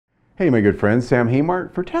Hey my good friends, Sam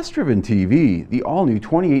Haymart for Test Driven TV. The all-new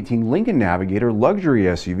 2018 Lincoln Navigator luxury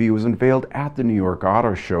SUV was unveiled at the New York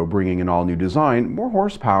Auto Show, bringing an all-new design, more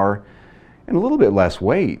horsepower, and a little bit less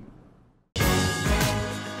weight.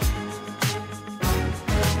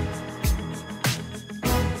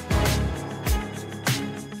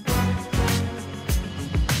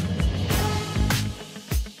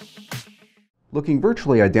 Looking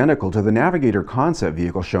virtually identical to the Navigator concept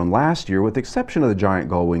vehicle shown last year, with the exception of the giant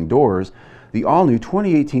gull-wing doors, the all-new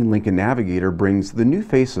 2018 Lincoln Navigator brings the new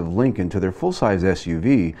face of Lincoln to their full-size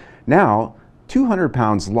SUV, now 200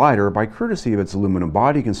 pounds lighter by courtesy of its aluminum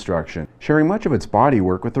body construction. Sharing much of its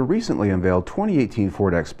bodywork with the recently unveiled 2018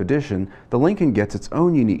 Ford Expedition, the Lincoln gets its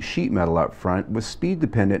own unique sheet metal up front with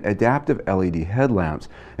speed-dependent adaptive LED headlamps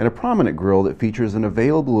and a prominent grille that features an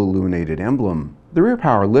available illuminated emblem. The rear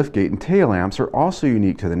power liftgate and tail lamps are also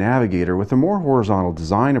unique to the Navigator with a more horizontal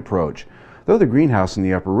design approach. Though the greenhouse and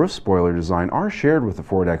the upper roof spoiler design are shared with the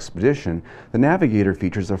Ford Expedition, the Navigator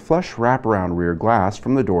features a flush wraparound rear glass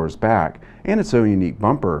from the doors back and its own unique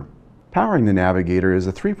bumper. Powering the Navigator is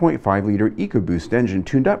a 3.5-liter EcoBoost engine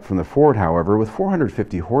tuned up from the Ford, however, with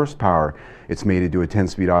 450 horsepower. It's mated to a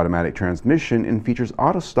 10-speed automatic transmission and features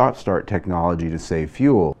auto stop-start technology to save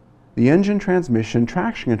fuel. The engine, transmission,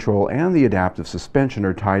 traction control, and the adaptive suspension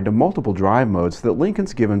are tied to multiple drive modes that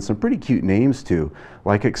Lincoln's given some pretty cute names to,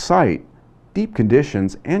 like Excite, Deep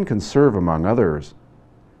Conditions, and Conserve, among others.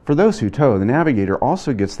 For those who tow, the Navigator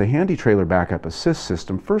also gets the handy trailer backup assist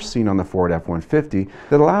system first seen on the Ford F-150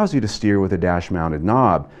 that allows you to steer with a dash-mounted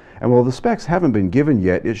knob. And while the specs haven't been given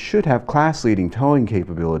yet, it should have class-leading towing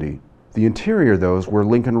capability. The interior, though, is where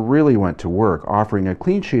Lincoln really went to work, offering a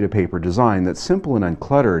clean sheet of paper design that's simple and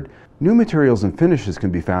uncluttered. New materials and finishes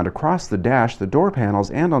can be found across the dash, the door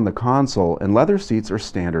panels, and on the console, and leather seats are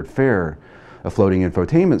standard fare. A floating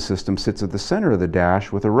infotainment system sits at the center of the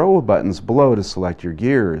dash with a row of buttons below to select your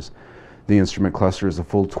gears. The instrument cluster is a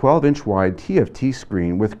full 12-inch wide TFT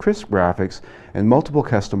screen with crisp graphics and multiple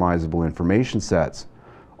customizable information sets.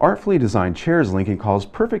 Artfully designed chairs Lincoln calls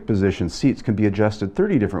perfect position seats can be adjusted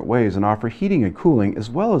 30 different ways and offer heating and cooling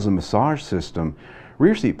as well as a massage system.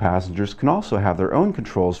 Rear seat passengers can also have their own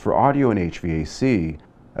controls for audio and HVAC.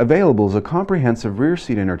 Available is a comprehensive rear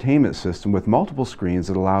seat entertainment system with multiple screens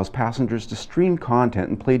that allows passengers to stream content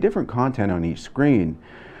and play different content on each screen.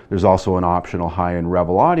 There's also an optional high-end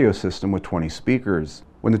Revel audio system with 20 speakers.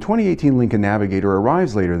 When the 2018 Lincoln Navigator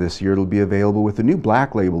arrives later this year, it'll be available with the new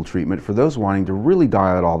Black Label treatment for those wanting to really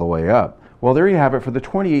dial it all the way up. Well, there you have it for the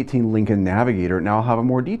 2018 Lincoln Navigator. Now I'll have a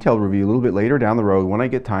more detailed review a little bit later down the road when I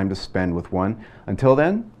get time to spend with one. Until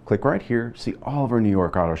then, click right here, see all of our New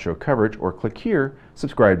York Auto Show coverage, or click here,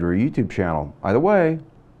 subscribe to our YouTube channel. Either way,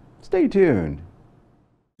 stay tuned.